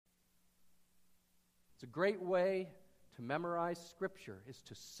It's a great way to memorize Scripture, is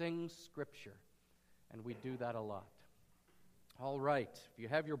to sing Scripture. And we do that a lot. All right, if you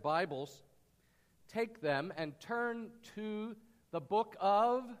have your Bibles, take them and turn to the book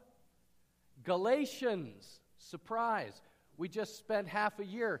of Galatians. Surprise. We just spent half a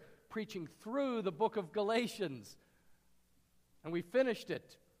year preaching through the book of Galatians. And we finished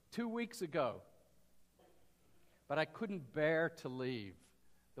it 2 weeks ago. But I couldn't bear to leave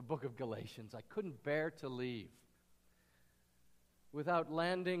the book of Galatians. I couldn't bear to leave without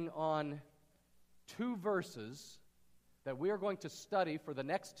landing on 2 verses that we are going to study for the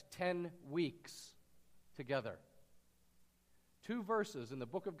next 10 weeks together. 2 verses in the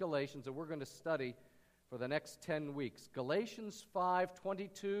book of Galatians that we're going to study for the next 10 weeks. Galatians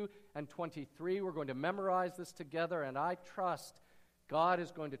 5:22 and 23. We're going to memorize this together, and I trust God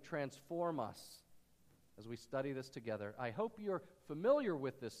is going to transform us as we study this together. I hope you're familiar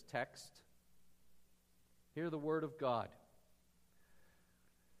with this text. Hear the word of God.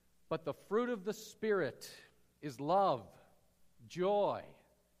 But the fruit of the Spirit is love, joy,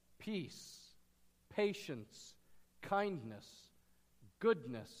 peace, patience, kindness,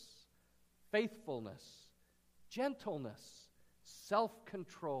 goodness, faithfulness, gentleness,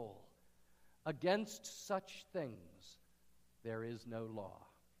 self-control. Against such things there is no law.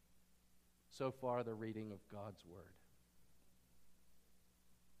 So far, the reading of God's Word.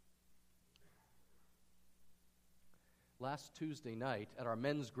 Last Tuesday night at our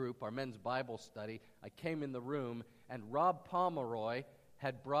men's group, our men's Bible study, I came in the room and Rob Pomeroy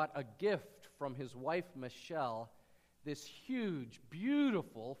had brought a gift from his wife, Michelle, this huge,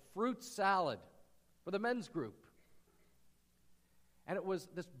 beautiful fruit salad for the men's group. And it was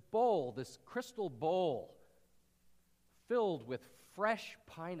this bowl, this crystal bowl, filled with fresh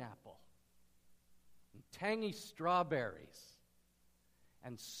pineapple, and tangy strawberries,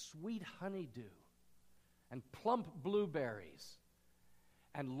 and sweet honeydew, and plump blueberries,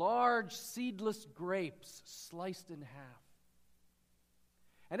 and large seedless grapes sliced in half.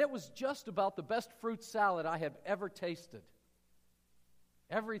 And it was just about the best fruit salad I have ever tasted.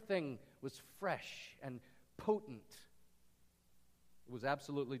 Everything was fresh and potent. It was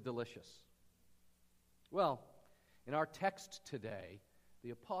absolutely delicious. Well, in our text today, the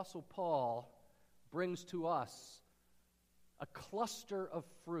Apostle Paul brings to us a cluster of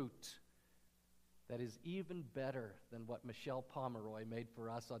fruit that is even better than what Michelle Pomeroy made for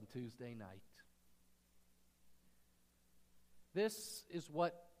us on Tuesday night. This is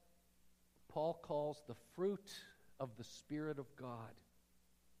what Paul calls the fruit of the Spirit of God.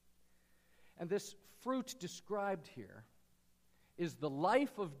 And this fruit described here is the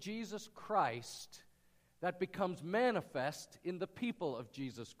life of Jesus Christ that becomes manifest in the people of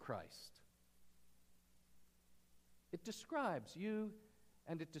Jesus Christ. It describes you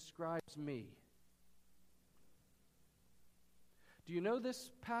and it describes me. Do you know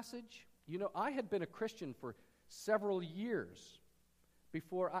this passage? You know, I had been a Christian for several years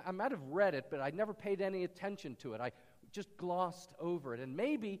before. I might have read it, but I never paid any attention to it. I just glossed over it. And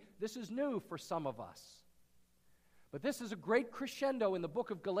maybe this is new for some of us. But this is a great crescendo in the book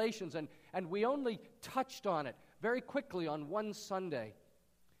of Galatians, and we only touched on it very quickly on one Sunday.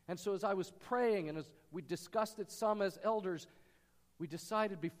 And so as I was praying and as we discussed it some as elders, we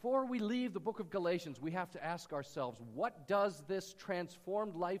decided before we leave the book of Galatians, we have to ask ourselves, what does this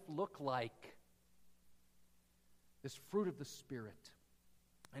transformed life look like? This fruit of the Spirit.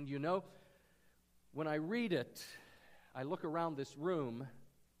 And you know, when I read it, I look around this room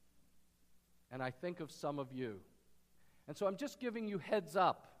and I think of some of you. And so I'm just giving you heads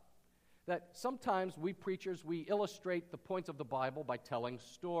up that sometimes we preachers, we illustrate the points of the Bible by telling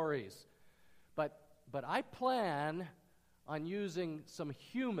stories. But I plan on using some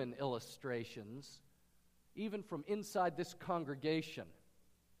human illustrations, even from inside this congregation.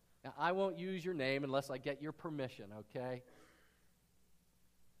 Now, I won't use your name unless I get your permission, okay?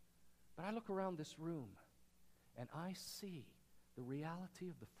 But I look around this room, and I see the reality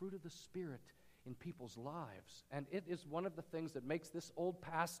of the fruit of the Spirit in people's lives. And it is one of the things that makes this old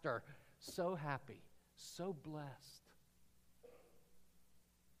pastor so happy, so blessed.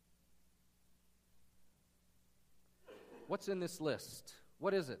 What's in this list?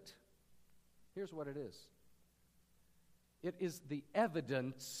 What is it? Here's what it is. It is the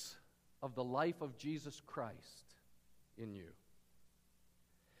evidence of the life of Jesus Christ in you.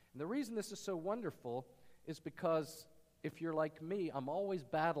 And the reason this is so wonderful is because if you're like me, I'm always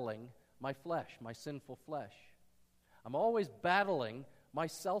battling my flesh, my sinful flesh. I'm always battling my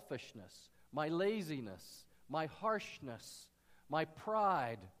selfishness, my laziness, my harshness, my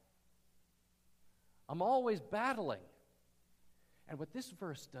pride. I'm always battling. And what this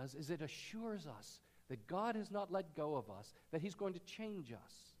verse does is it assures us that God has not let go of us, that He's going to change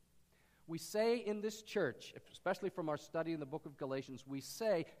us. We say in this church, especially from our study in the book of Galatians, we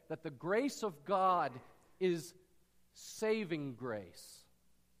say that the grace of God is saving grace.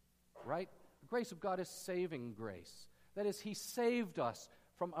 Right? The grace of God is saving grace. That is, He saved us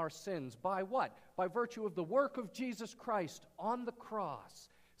from our sins. By what? By virtue of the work of Jesus Christ on the cross.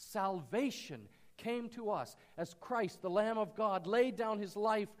 Salvation came to us as Christ, the Lamb of God, laid down His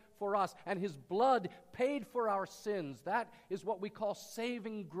life for us, and His blood paid for our sins. That is what we call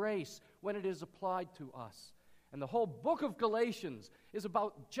saving grace when it is applied to us. And the whole book of Galatians is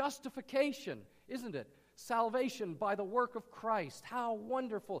about justification, isn't it? Salvation by the work of Christ. How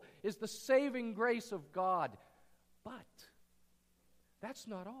wonderful is the saving grace of God. But that's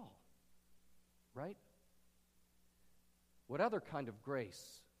not all, right? What other kind of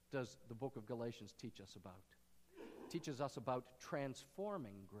grace does the book of Galatians teach us about? It teaches us about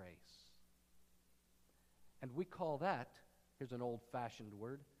transforming grace. And we call that, here's an old-fashioned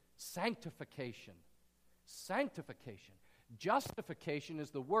word, sanctification. Sanctification. Justification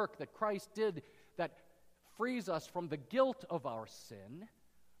is the work that Christ did that frees us from the guilt of our sin,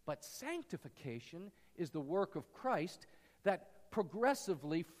 but sanctification is the work of Christ that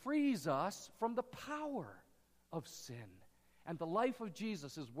progressively frees us from the power of sin. And the life of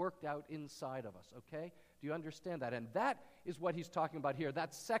Jesus is worked out inside of us, okay? Do you understand that? And that is what he's talking about here,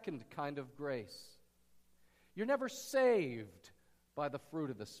 that second kind of grace. You're never saved by the fruit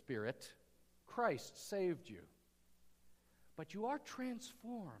of the Spirit. Christ saved you. But you are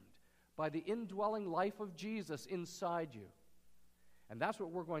transformed by the indwelling life of Jesus inside you. And that's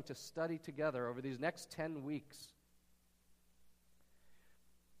what we're going to study together over these next 10 weeks.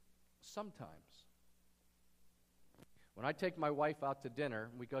 Sometimes, when I take my wife out to dinner,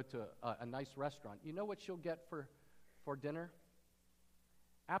 we go to a nice restaurant, you know what she'll get for dinner?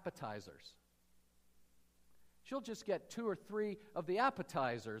 Appetizers. She'll just get 2 or 3 of the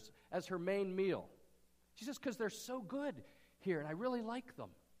appetizers as her main meal. She says, because they're so good here, and I really like them.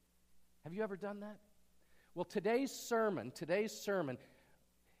 Have you ever done that? Well, today's sermon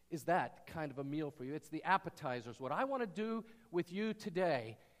is that kind of a meal for you. It's the appetizers. What I want to do with you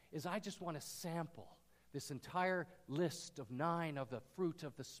today is I just want to sample this entire list of 9 of the fruit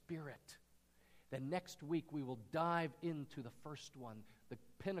of the Spirit. Then next week we will dive into the first one, the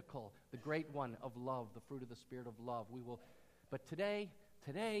pinnacle, the great one of love, the fruit of the Spirit of love. But today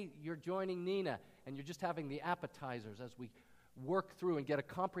you're joining Nina, and you're just having the appetizers as we work through and get a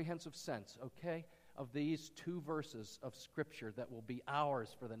comprehensive sense, okay, of these 2 verses of Scripture that will be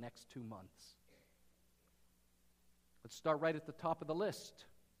ours for the next 2 months. Let's start right at the top of the list.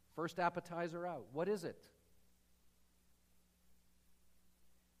 First appetizer out. What is it?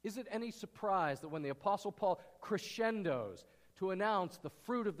 Is it any surprise that when the Apostle Paul crescendos to announce the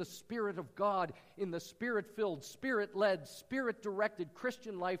fruit of the Spirit of God in the Spirit-filled, Spirit-led, Spirit-directed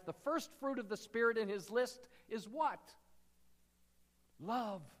Christian life, the first fruit of the Spirit in his list is what?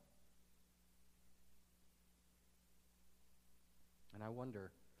 Love. And I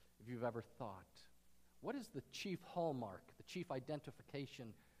wonder if you've ever thought, what is the chief hallmark, the chief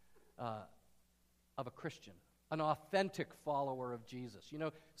identification of a Christian, an authentic follower of Jesus? You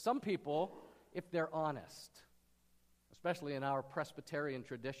know, some people, if they're honest, especially in our Presbyterian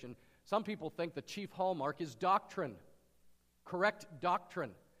tradition, some people think the chief hallmark is doctrine, correct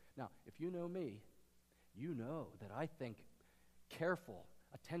doctrine. Now, if you know me, you know that I think careful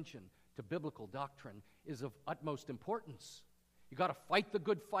attention to biblical doctrine is of utmost importance. You got to fight the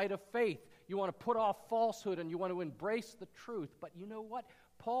good fight of faith. You want to put off falsehood and you want to embrace the truth. But you know what?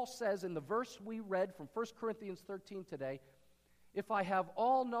 Paul says in the verse we read from 1 Corinthians 13 today, if I have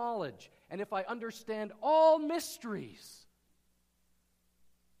all knowledge and if I understand all mysteries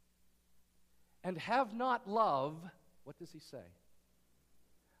and have not love, what does he say?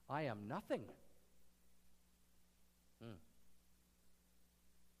 I am nothing.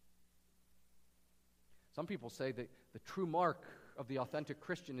 Some people say that the true mark of the authentic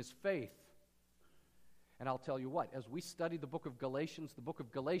Christian is faith. And I'll tell you what, as we study the book of Galatians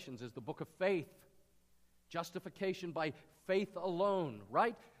is the book of faith. Justification by faith alone,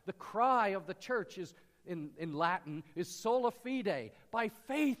 right? The cry of the church is in Latin is sola fide. By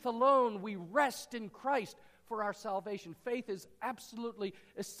faith alone we rest in Christ for our salvation. Faith is absolutely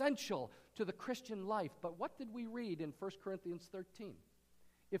essential to the Christian life. But what did we read in 1 Corinthians 13?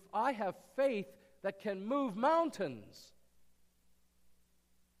 If I have faith that can move mountains,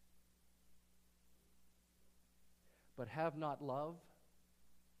 but have not love,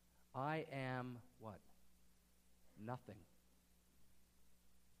 I am what? Nothing.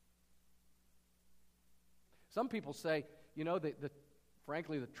 Some people say, you know,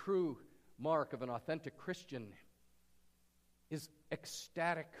 frankly, the true mark of an authentic Christian is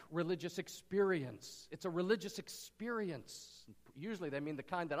ecstatic religious experience. It's a religious experience. Usually they mean the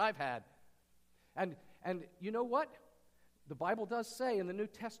kind that I've had. And you know what? The Bible does say in the New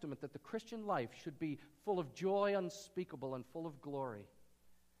Testament that the Christian life should be full of joy unspeakable and full of glory.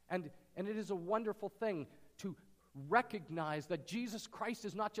 And it is a wonderful thing to recognize that Jesus Christ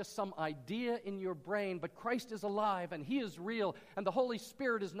is not just some idea in your brain, but Christ is alive and He is real, and the Holy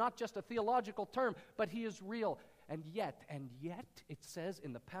Spirit is not just a theological term, but He is real. And yet, it says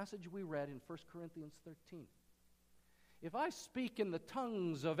in the passage we read in 1 Corinthians 13, if I speak in the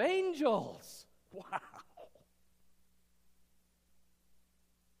tongues of angels, wow.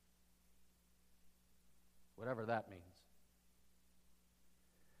 Whatever that means.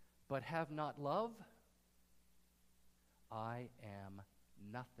 But have not love, I am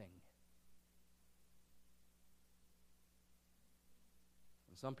nothing.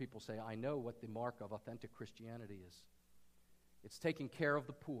 And some people say, I know what the mark of authentic Christianity is. It's taking care of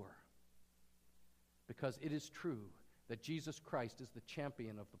the poor. Because it is true that Jesus Christ is the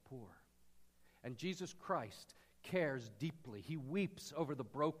champion of the poor. And Jesus Christ cares deeply. He weeps over the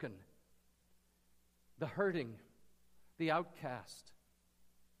broken, the hurting, the outcast,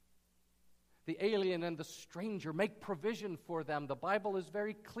 the alien and the stranger. Make provision for them. The Bible is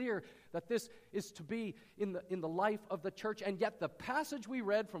very clear that this is to be in the life of the church. And yet the passage we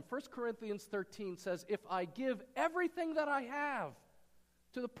read from 1 Corinthians 13 says, if I give everything that I have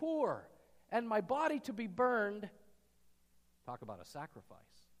to the poor and my body to be burned, talk about a sacrifice,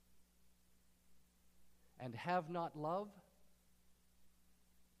 and have not love,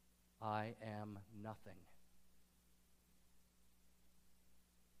 I am nothing.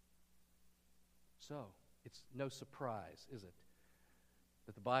 So, it's no surprise, is it,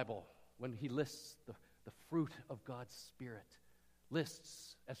 that the Bible, when he lists the fruit of God's Spirit,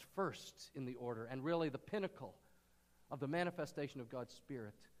 lists as first in the order, and really the pinnacle of the manifestation of God's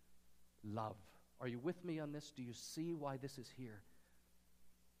Spirit, love. Are you with me on this? Do you see why this is here?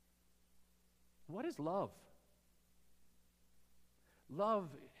 What is love? Love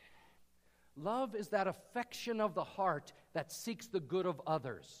is that affection of the heart that seeks the good of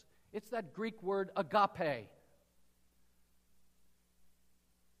others. It's that Greek word agape.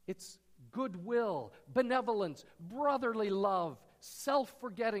 It's goodwill, benevolence, brotherly love,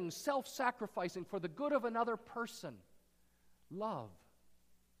 self-forgetting, self-sacrificing for the good of another person. Love.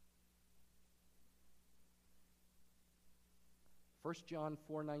 1 John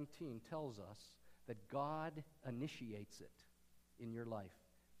 4:19 tells us that God initiates it in your life.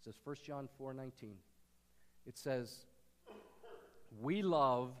 It says 1 John 4:19. It says, we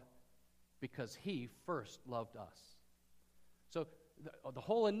love because He first loved us. So the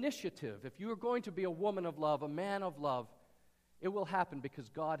whole initiative, if you are going to be a woman of love, a man of love, it will happen because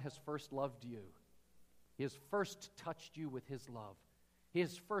God has first loved you. He has first touched you with His love. He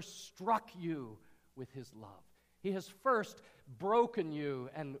has first struck you with His love. He has first broken you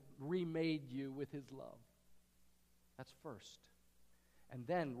and remade you with His love. That's first. And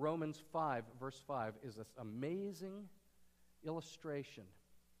then Romans 5, verse 5, is this amazing illustration.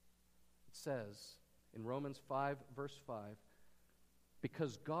 It says in Romans 5, verse 5,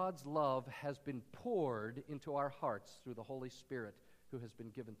 because God's love has been poured into our hearts through the Holy Spirit who has been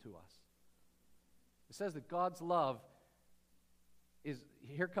given to us. It says that God's love is,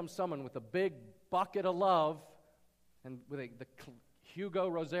 here comes someone with a big bucket of love, and with the Hugo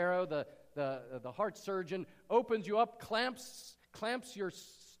Rosero, the heart surgeon, opens you up, clamps your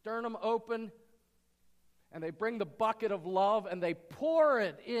sternum open, and they bring the bucket of love and they pour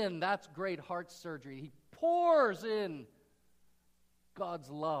it in. That's great heart surgery. He pours in God's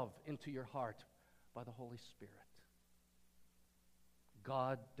love into your heart by the Holy Spirit.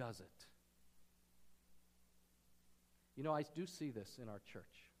 God does it. You know, I do see this in our church.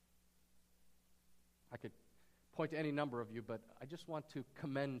 I could point to any number of you, but I just want to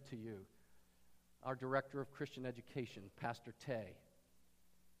commend to you our Director of Christian Education, Pastor Tay.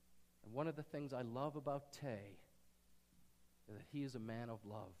 And one of the things I love about Tay is that he is a man of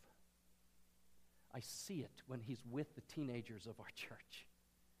love. I see it when he's with the teenagers of our church.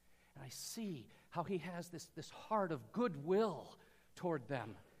 And I see how he has this heart of goodwill toward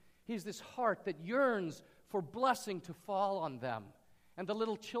them. He has this heart that yearns for blessing to fall on them and the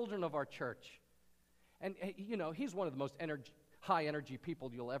little children of our church. And, you know, he's one of the most high-energy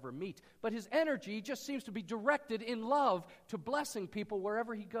people you'll ever meet. But his energy just seems to be directed in love to blessing people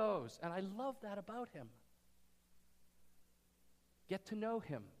wherever he goes. And I love that about him. Get to know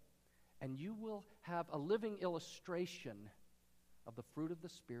him, and you will have a living illustration of the fruit of the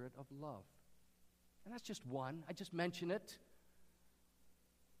Spirit of love. And that's just one. I just mention it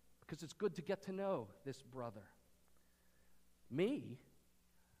because it's good to get to know this brother. Me,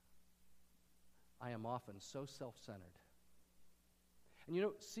 I am often so self-centered. And you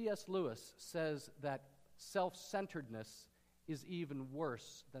know, C.S. Lewis says that self-centeredness is even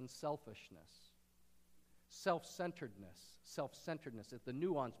worse than selfishness. Self-centeredness, the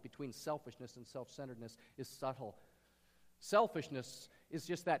nuance between selfishness and self-centeredness is subtle. Selfishness is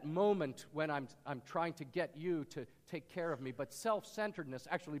just that moment when I'm trying to get you to take care of me, but self-centeredness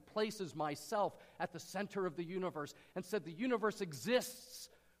actually places myself at the center of the universe and said the universe exists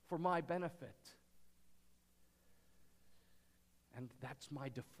for my benefit. And that's my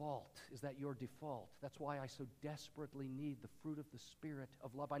default. Is that your default? That's why I so desperately need the fruit of the Spirit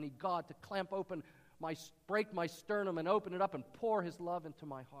of love. I need God to break my sternum and open it up and pour His love into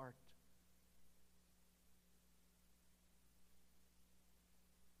my heart.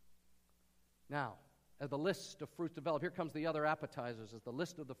 Now, as the list of fruit develops, here comes the other appetizers. As the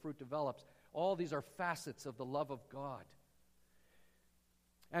list of the fruit develops, all these are facets of the love of God.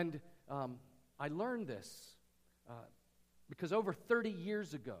 And I learned this because over 30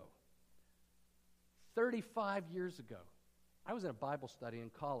 years ago, 35 years ago, I was in a Bible study in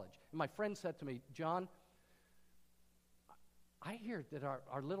college. And my friend said to me, John, I hear that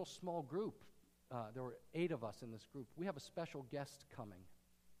our little small group, there were 8 of us in this group, we have a special guest coming.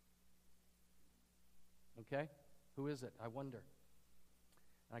 Okay? Who is it? I wonder.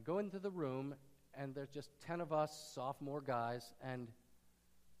 And I go into the room, and there's just 10 of us, sophomore guys, and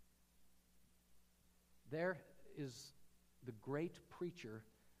there is the great preacher,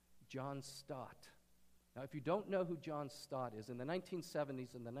 John Stott. Now, if you don't know who John Stott is, in the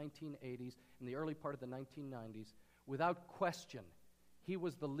 1970s and the 1980s, in the early part of the 1990s, without question, he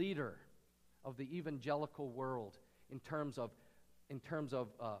was the leader of the evangelical world in terms of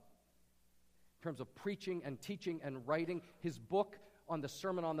preaching and teaching and writing. His book on the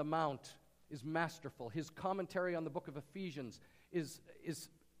Sermon on the Mount is masterful. His commentary on the book of Ephesians is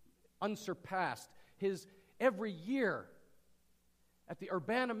unsurpassed. Every year at the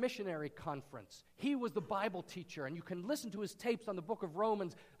Urbana Missionary Conference, he was the Bible teacher, and you can listen to his tapes on the book of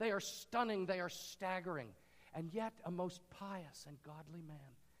Romans. They are stunning, they are staggering, and yet a most pious and godly man.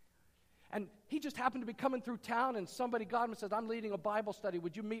 And he just happened to be coming through town, and somebody got him and said, I'm leading a Bible study.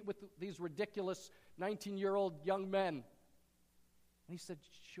 Would you meet with these ridiculous 19-year-old young men? And he said,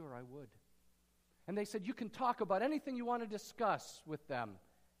 sure, I would. And they said, you can talk about anything you want to discuss with them.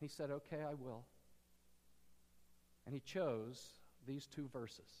 He said, okay, I will. And he chose these 2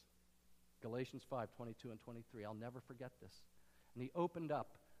 verses, Galatians 5:22 and 23. I'll never forget this. And he opened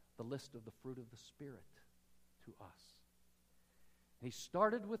up the list of the fruit of the Spirit to us. He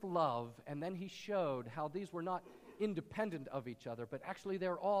started with love, and then he showed how these were not independent of each other, but actually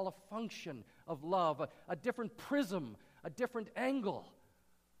they're all a function of love, a different prism, a different angle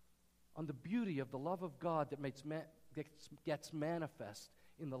on the beauty of the love of God that gets manifest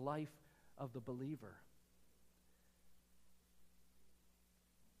in the life of the believer.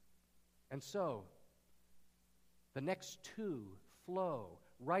 And so, the next 2 flow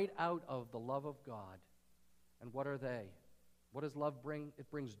right out of the love of God. And what are they? What does love bring? It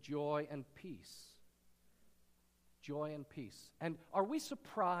brings joy and peace. Joy and peace. And are we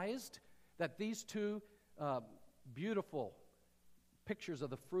surprised that these 2 beautiful pictures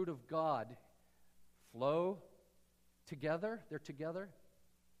of the fruit of God flow together? They're together?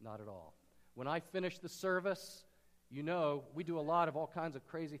 Not at all. When I finish the service, you know, we do a lot of all kinds of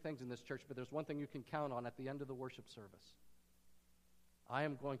crazy things in this church, but there's one thing you can count on at the end of the worship service. I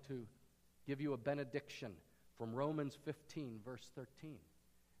am going to give you a benediction from Romans 15, verse 13.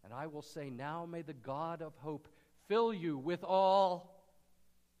 And I will say, now may the God of hope fill you with all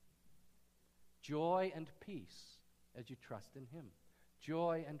joy and peace as you trust in Him.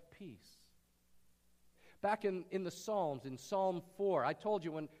 Joy and peace. Back in the Psalms, in Psalm 4, I told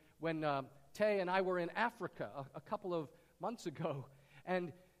you when Tay and I were in Africa a couple of months ago,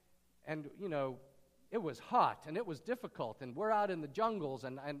 and you know, it was hot and it was difficult, and we're out in the jungles,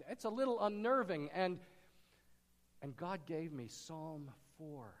 and it's a little unnerving, and God gave me Psalm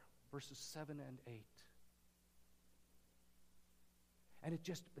 4, verses 7 and 8. And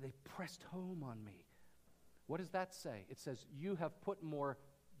they pressed home on me. What does that say? It says, you have put more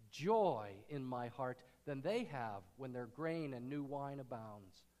joy in my heart than they have when their grain and new wine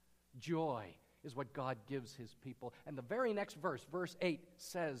abounds. Joy is what God gives His people. And the very next verse, verse 8,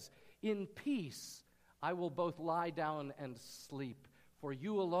 says, in peace I will both lie down and sleep, for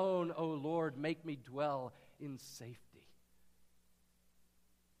you alone, O Lord, make me dwell in safety.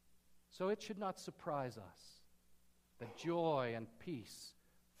 So it should not surprise us that joy and peace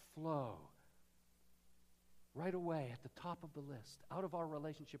flow right away at the top of the list, out of our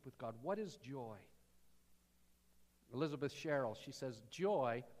relationship with God. What is joy? Elizabeth Sherrill, she says,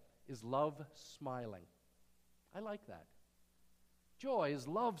 joy is love smiling. I like that. Joy is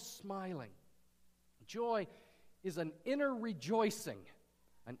love smiling. Joy is an inner rejoicing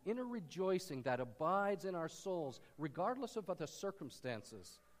that abides in our souls, regardless of the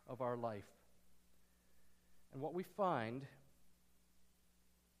circumstances of our life. And what we find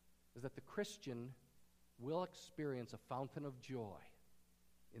is that the Christian will experience a fountain of joy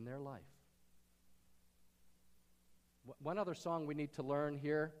in their life. One other song we need to learn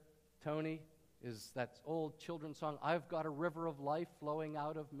here, Tony, is that old children's song, I've got a river of life flowing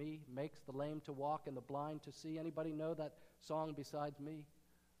out of me, makes the lame to walk and the blind to see. Anybody know that song besides me?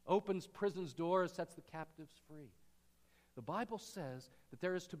 Opens prison's doors, sets the captives free. The Bible says that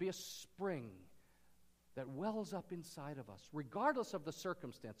there is to be a spring that wells up inside of us, regardless of the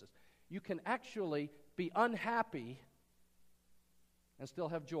circumstances. You can actually be unhappy and still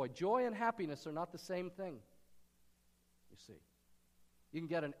have joy. Joy and happiness are not the same thing, you see. You can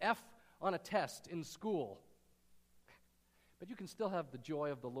get an F on a test in school, but you can still have the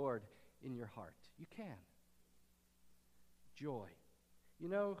joy of the Lord in your heart. You can. Joy. You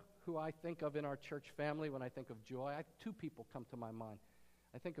know who I think of in our church family when I think of joy? Two people come to my mind.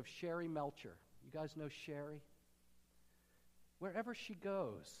 I think of Sherry Melcher. You guys know Sherry? Wherever she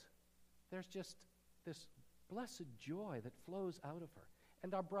goes, there's just this blessed joy that flows out of her.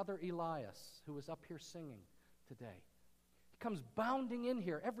 And our brother Elias, who is up here singing today, he comes bounding in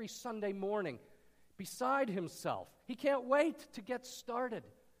here every Sunday morning beside himself. He can't wait to get started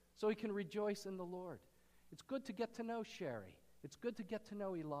so he can rejoice in the Lord. It's good to get to know Sherry. It's good to get to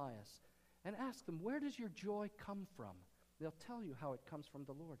know Elias. And ask them, where does your joy come from? They'll tell you how it comes from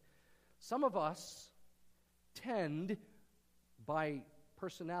the Lord. Some of us tend, by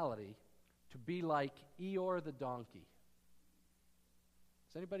personality, to be like Eeyore the donkey.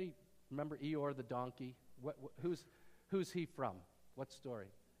 Does anybody remember Eeyore the donkey? Who's he from? What story?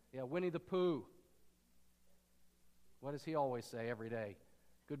 Yeah, Winnie the Pooh. What does he always say every day?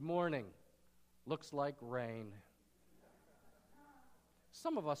 Good morning. Looks like rain.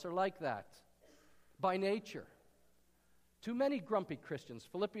 Some of us are like that by nature. Too many grumpy Christians.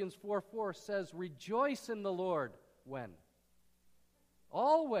 Philippians 4:4 says, rejoice in the Lord. When?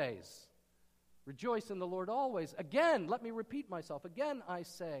 Always. Rejoice in the Lord always. Again, let me repeat myself. Again, I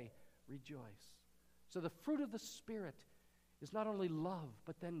say, rejoice. So the fruit of the Spirit is not only love,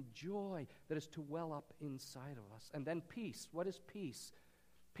 but then joy that is to well up inside of us. And then peace. What is peace?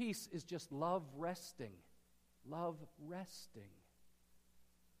 Peace is just love resting. Love resting.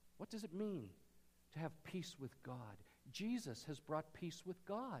 What does it mean to have peace with God? Jesus has brought peace with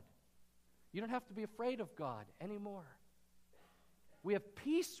God. You don't have to be afraid of God anymore. We have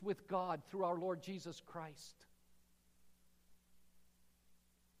peace with God through our Lord Jesus Christ.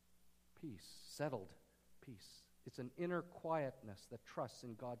 Peace, settled peace. It's an inner quietness that trusts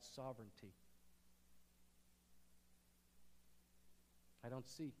in God's sovereignty.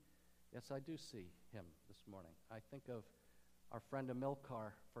 Yes, I do see him this morning. I think of our friend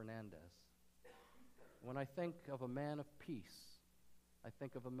Amilcar Fernandez. When I think of a man of peace, I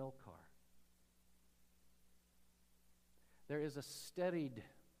think of Amilcar. There is a steadied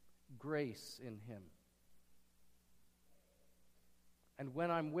grace in him. And when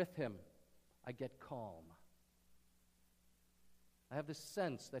I'm with him, I get calm. I have this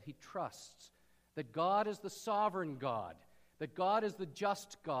sense that he trusts that God is the sovereign God, that God is the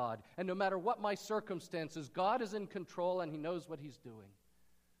just God, and no matter what my circumstances, God is in control and he knows what he's doing.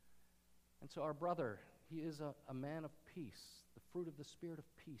 And so our brother, he is a man of peace. The fruit of the Spirit of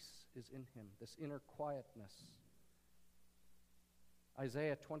peace is in him, this inner quietness.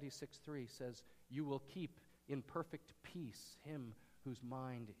 Isaiah 26:3 says, you will keep in perfect peace him whose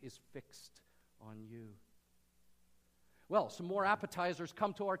mind is fixed on you. Well, some more appetizers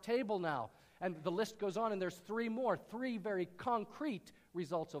come to our table now. And the list goes on, and there's three very concrete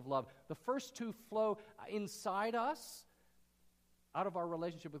results of love. The first two flow inside us, out of our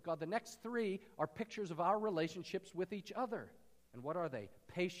relationship with God. The next three are pictures of our relationships with each other. And what are they?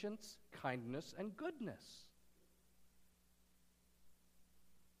 Patience, kindness, and goodness.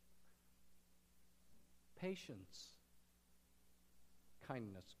 Patience,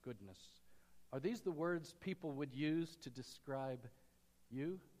 kindness, goodness. Are these the words people would use to describe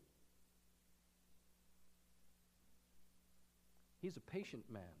you? He's a patient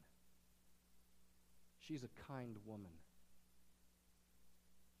man. She's a kind woman.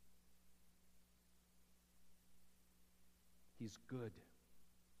 He's good.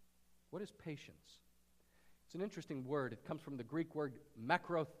 What is patience? It's an interesting word. It comes from the Greek word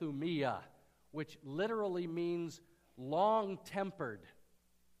makrothumia, which literally means long-tempered.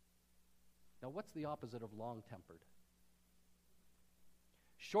 Now, what's the opposite of long-tempered?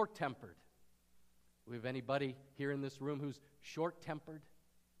 Short-tempered. Do we have anybody here in this room who's short-tempered?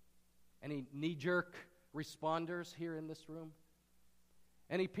 Any knee-jerk responders here in this room?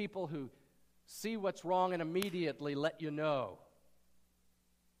 Any people who see what's wrong and immediately let you know?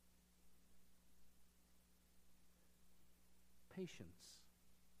 Patience.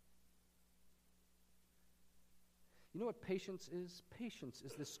 You know what patience is? Patience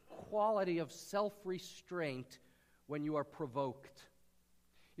is this quality of self-restraint when you are provoked.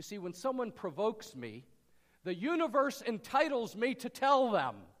 You see, when someone provokes me, the universe entitles me to tell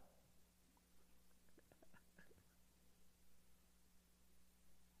them.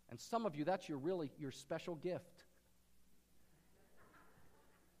 And some of you, that's your special gift.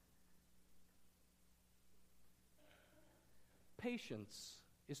 Patience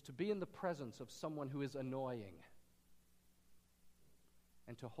is to be in the presence of someone who is annoying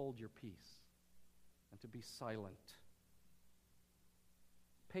and to hold your peace and to be silent.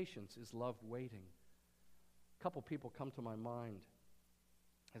 Patience is love waiting. A couple people come to my mind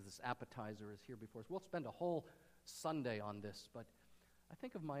as this appetizer is here before us. We'll spend a whole Sunday on this, but I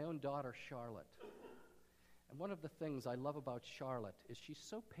think of my own daughter, Charlotte. And one of the things I love about Charlotte is she's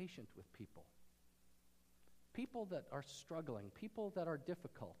so patient with people. People that are struggling, people that are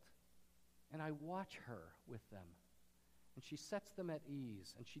difficult. And I watch her with them. And she sets them at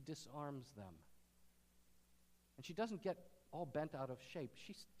ease, and she disarms them. And she doesn't get all bent out of shape.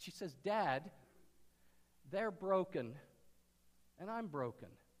 She says, Dad, they're broken, and I'm broken.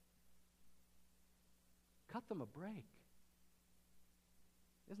 Cut them a break.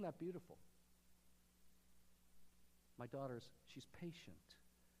 Isn't that beautiful? My daughter's, she's patient.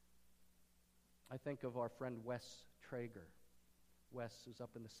 I think of our friend Wes Traeger. Wes is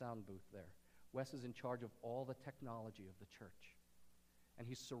up in the sound booth there. Wes is in charge of all the technology of the church. And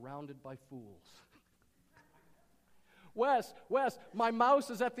he's surrounded by fools. Wes, my mouse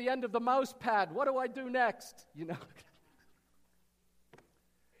is at the end of the mouse pad. What do I do next? You know.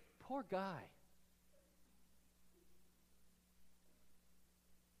 Poor guy.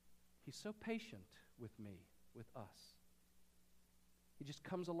 He's so patient with me, with us. He just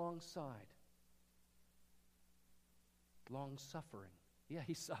comes alongside. Long-suffering. Yeah,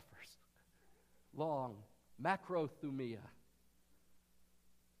 he suffers. Long. Macrothumia.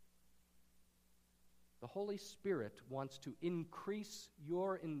 The Holy Spirit wants to increase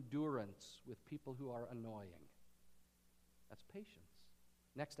your endurance with people who are annoying. That's patience.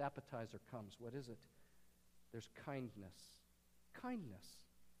 Next appetizer comes. What is it? There's kindness. Kindness.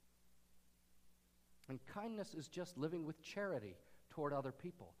 And kindness is just living with charity toward other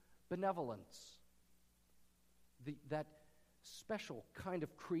people. Benevolence. That special kind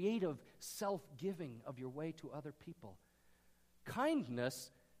of creative self-giving of your way to other people.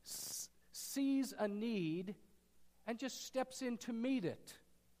 Kindness sees a need and just steps in to meet it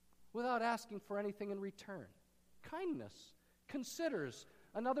without asking for anything in return. Kindness considers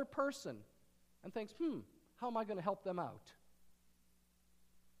another person and thinks, how am I going to help them out?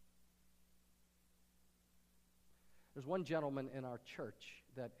 There's one gentleman in our church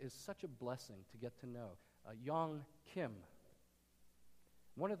that is such a blessing to get to know, Yong Kim.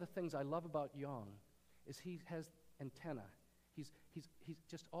 One of the things I love about Yong is he has antenna. He's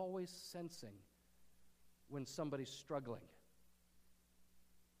just always sensing when somebody's struggling.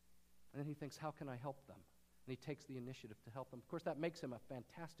 And then he thinks, how can I help them? And he takes the initiative to help them. Of course, that makes him a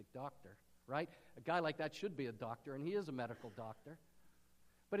fantastic doctor, right? A guy like that should be a doctor, and he is a medical doctor.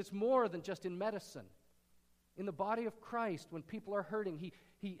 But it's more than just in medicine. In the body of Christ, when people are hurting,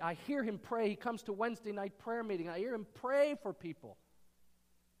 I hear him pray. He comes to Wednesday night prayer meeting. I hear him pray for people.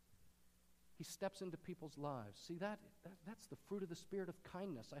 He steps into people's lives. See, that's the fruit of the Spirit of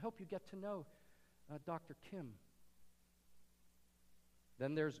kindness. I hope you get to know Dr. Kim.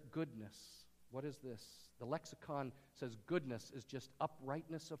 Then there's goodness. What is this? The lexicon says goodness is just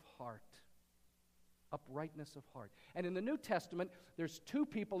uprightness of heart. Uprightness of heart. And in the New Testament, there's two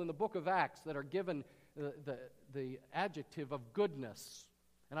people in the book of Acts that are given the adjective of goodness.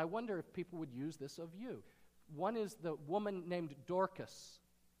 And I wonder if people would use this of you. One is the woman named Dorcas.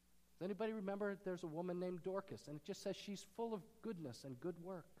 Does anybody remember there's a woman named Dorcas? And it just says she's full of goodness and good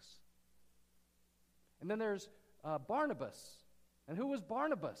works. And then there's Barnabas. And who was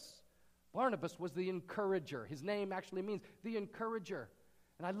Barnabas? Barnabas was the encourager. His name actually means the encourager.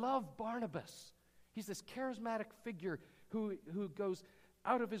 And I love Barnabas. He's this charismatic figure who goes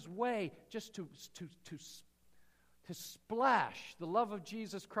out of his way just to splash the love of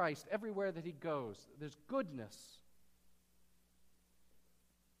Jesus Christ everywhere that he goes. There's goodness.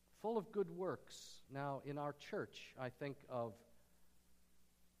 full of good works. Now, in our church, I think of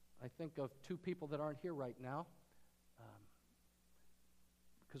two people that aren't here right now,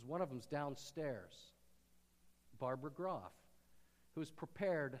 because one of them's downstairs, Barbara Groff, who's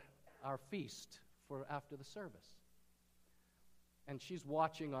prepared our feast for after the service. And she's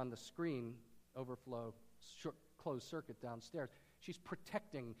watching on the screen, Overflow, closed circuit downstairs. She's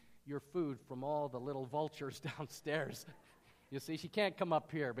protecting your food from all the little vultures downstairs. You see, she can't come up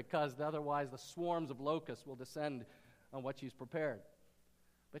here because otherwise the swarms of locusts will descend on what she's prepared.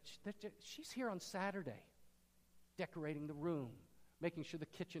 But she's here on Saturday, decorating the room, making sure the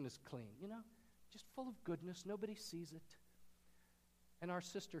kitchen is clean, just full of goodness. Nobody sees it. And our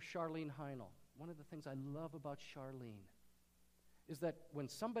sister, Charlene Heinel, one of the things I love about Charlene is that when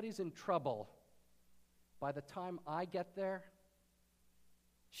somebody's in trouble, by the time I get there,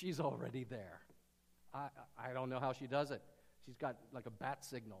 she's already there. I don't know how she does it. She's got like a bat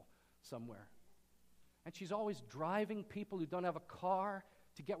signal somewhere. And she's always driving people who don't have a car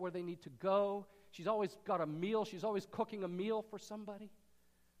to get where they need to go. She's always got a meal. She's always cooking a meal for somebody.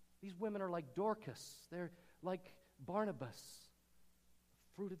 These women are like Dorcas. They're like Barnabas.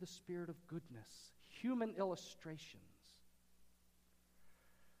 Fruit of the Spirit of goodness. Human illustrations.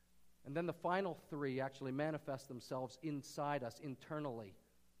 And then the final three actually manifest themselves inside us internally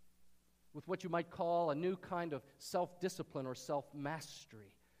with what you might call a new kind of self-discipline or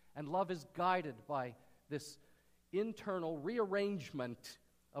self-mastery. And love is guided by this internal rearrangement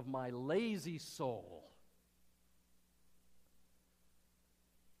of my lazy soul.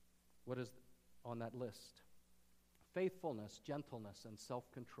 What is on that list? Faithfulness, gentleness, and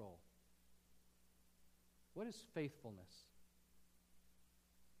self-control. What is faithfulness?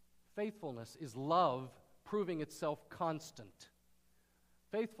 Faithfulness is love proving itself constant.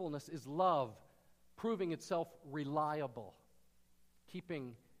 Faithfulness is love proving itself reliable,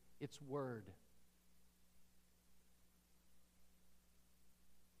 keeping its word.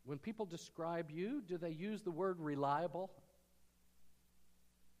 When people describe you, do they use the word reliable?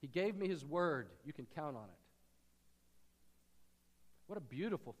 He gave me his word. You can count on it. What a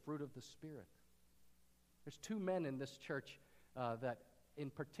beautiful fruit of the Spirit. There's two men in this church that in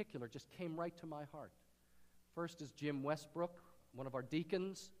particular just came right to my heart. First is Jim Westbrook, one of our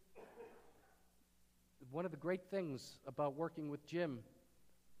deacons. One of the great things about working with Jim,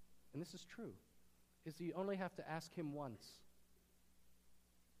 and this is true, is you only have to ask him once.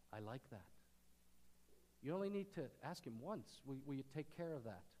 I like that. You only need to ask him once. Will you take care of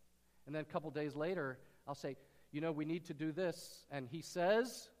that? And then a couple days later, I'll say, we need to do this. And he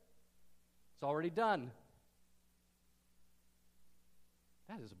says, it's already done.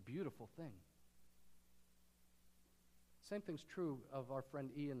 That is a beautiful thing. Same thing's true of our friend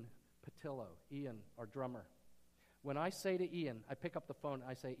Ian Patillo. Ian, our drummer. When I say to Ian, I pick up the phone,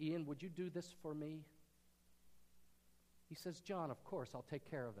 I say, Ian, would you do this for me? He says, John, of course, I'll take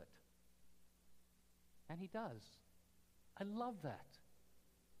care of it. And he does. I love that.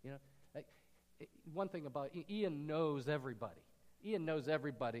 One thing about Ian knows everybody. Ian knows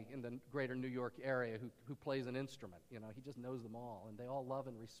everybody in the greater New York area who plays an instrument. He just knows them all, and they all love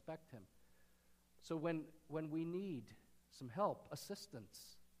and respect him. So when we need some help,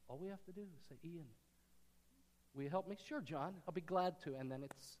 assistance, all we have to do is say, Ian, will you help me? Sure, John, I'll be glad to, and then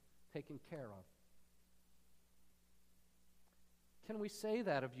it's taken care of. Can we say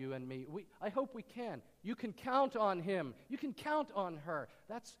that of you and me? I hope we can. You can count on him. You can count on her.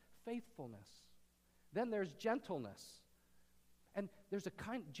 That's faithfulness. Then there's gentleness. And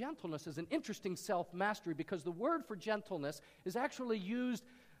gentleness is an interesting self-mastery because the word for gentleness is actually used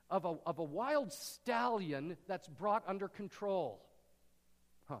of a wild stallion that's brought under control.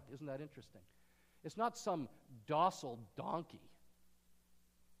 Isn't that interesting? It's not some docile donkey.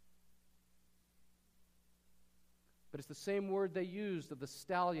 But it's the same word they used of the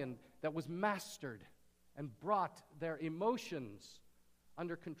stallion that was mastered and brought their emotions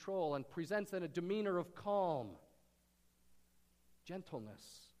under control and presents then a demeanor of calm. Gentleness.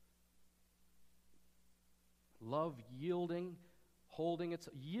 Love yielding,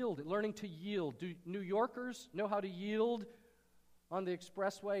 learning to yield. Do New Yorkers know how to yield on the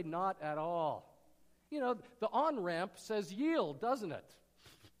expressway? Not at all. The on-ramp says yield, doesn't it?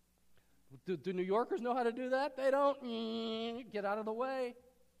 Do New Yorkers know how to do that? They don't. Get out of the way.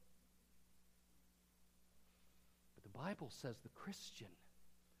 But the Bible says the Christian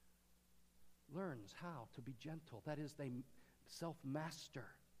learns how to be gentle. That is, they self-master.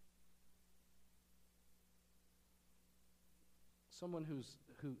 Someone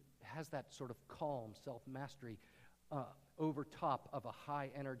who has that sort of calm self-mastery over top of a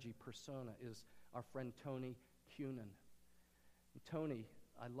high-energy persona is our friend Tony Cunin. And Tony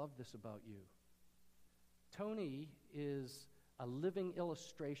I love this about you. Tony is a living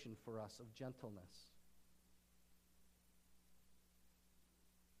illustration for us of gentleness.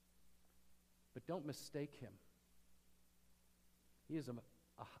 But don't mistake him. He is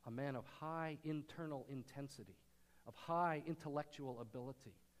a man of high internal intensity, of high intellectual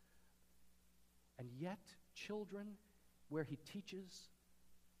ability. And yet, children, where he teaches,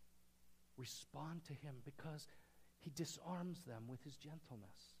 respond to him because he disarms them with his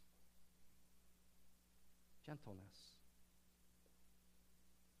gentleness. Gentleness.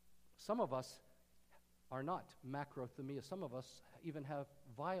 Some of us are not macrothumia. Some of us even have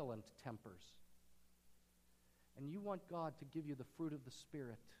violent tempers. And you want God to give you the fruit of the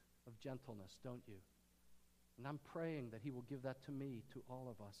Spirit of gentleness, don't you? And I'm praying that he will give that to me, to all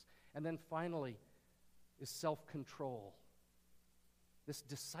of us. And then finally is self-control. This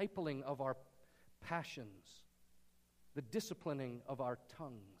discipling of our passions, the disciplining of our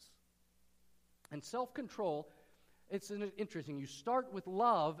tongues. And self-control, it's interesting. You start with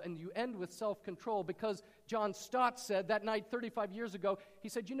love and you end with self-control because John Stott said that night 35 years ago, he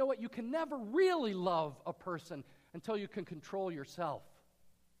said, you know what, you can never really love a person until you can control yourself.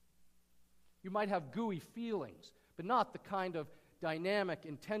 You might have gooey feelings, but not the kind of dynamic,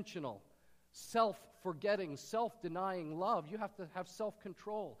 intentional, self-forgetting, self-denying love. You have to have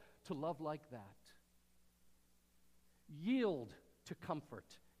self-control to love like that. Yield to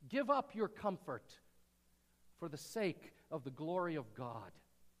comfort. Give up your comfort for the sake of the glory of God.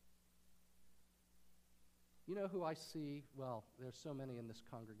 You know who I see? Well, there's so many in this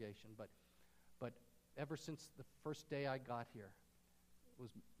congregation, but ever since the first day I got here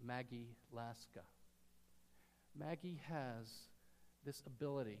was Maggie Laska. Maggie has this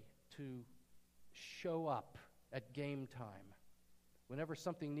ability to show up at game time whenever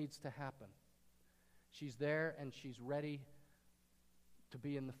something needs to happen. She's there and she's ready to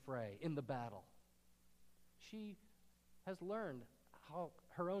be in the fray, in the battle. She has learned how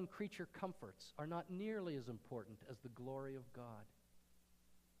her own creature comforts are not nearly as important as the glory of God.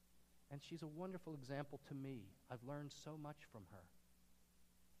 And she's a wonderful example to me. I've learned so much from her.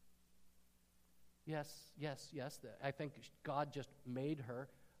 Yes. I think God just made her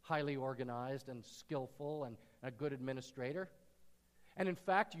highly organized and skillful and a good administrator. And in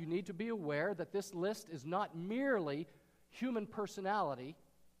fact, you need to be aware that this list is not merely human personality,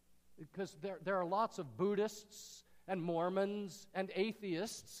 because there are lots of Buddhists and Mormons and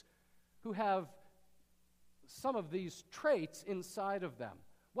atheists who have some of these traits inside of them.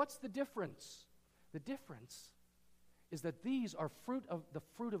 What's the difference? The difference is that these are the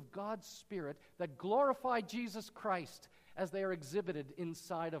fruit of God's Spirit that glorify Jesus Christ as they are exhibited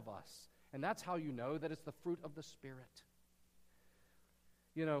inside of us. And that's how you know that it's the fruit of the Spirit.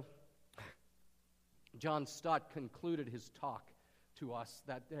 You know, John Stott concluded his talk to us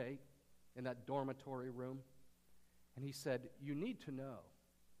that day in that dormitory room. And he said, you need to know,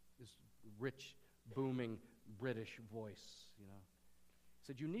 this rich, booming British voice, you know. He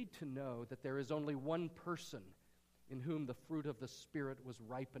said, you need to know that there is only one person in whom the fruit of the Spirit was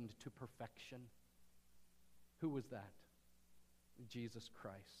ripened to perfection. Who was that? Jesus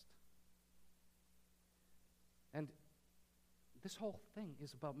Christ. And this whole thing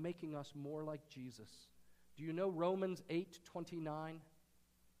is about making us more like Jesus. Do you know Romans 8:29?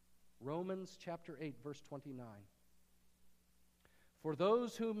 Romans chapter 8, verse 29. For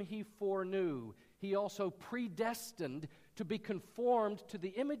those whom he foreknew, he also predestined to be conformed to the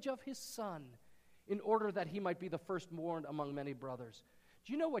image of his Son, in order that he might be the firstborn among many brothers.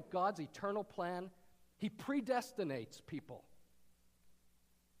 Do you know what God's eternal plan? He predestinates people.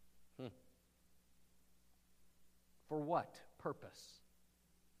 For what purpose?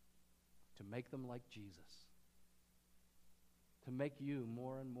 To make them like Jesus. To make you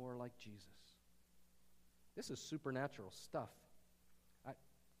more and more like Jesus. This is supernatural stuff.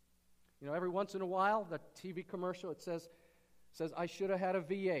 Every once in a while, the TV commercial, it says, I should have had a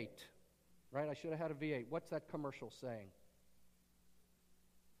V8. Right? I should have had a V8. What's that commercial saying?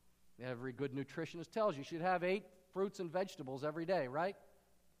 Every good nutritionist tells you should have 8 fruits and vegetables every day, right?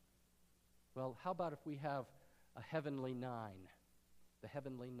 Well, how about if we have a heavenly 9? The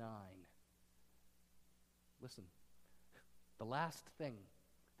heavenly 9. Listen, the last thing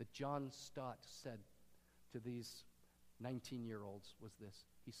that John Stott said to these 19-year-olds was this.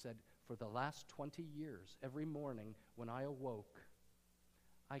 He said, for the last 20 years, every morning when I awoke,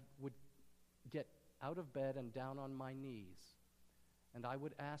 I would get out of bed and down on my knees, and I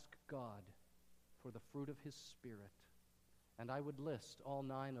would ask God for the fruit of his Spirit, and I would list all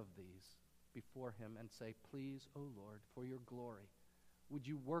 9 of these before him and say, please, O Lord, for your glory, would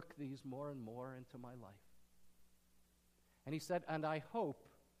you work these more and more into my life? And he said, and I hope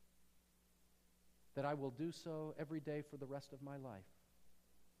that I will do so every day for the rest of my life.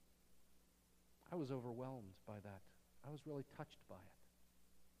 I was overwhelmed by that. I was really touched by it.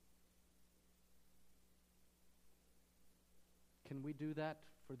 Can we do that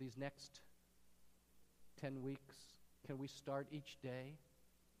for these next 10 weeks? Can we start each day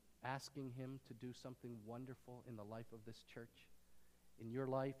asking Him to do something wonderful in the life of this church? In your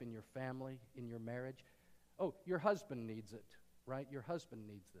life, in your family, in your marriage? Oh, your husband needs it, right? Your husband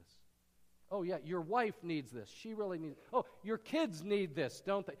needs this. Oh, yeah, your wife needs this. She really needs it. Oh, your kids need this,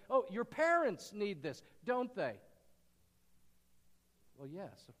 don't they? Oh, your parents need this, don't they? Well,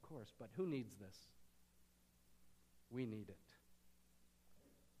 yes, of course, but who needs this? We need it.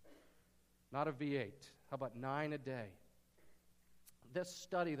 Not a V8. How about 9 a day? This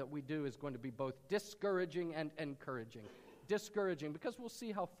study that we do is going to be both discouraging and encouraging. Discouraging because we'll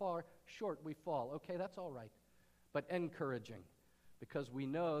see how far short we fall. Okay, that's all right. But encouraging because we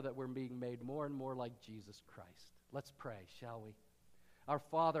know that we're being made more and more like Jesus Christ. Let's pray, shall we? Our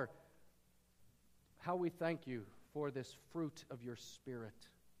Father, how we thank you for this fruit of your Spirit.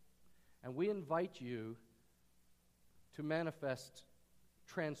 And we invite you to manifest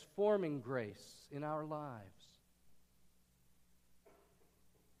transforming grace in our lives.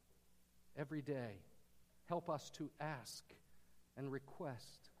 Every day, help us to ask and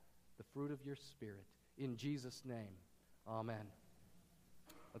request the fruit of your Spirit. In Jesus' name, amen.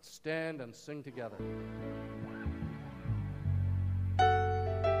 Let's stand and sing together.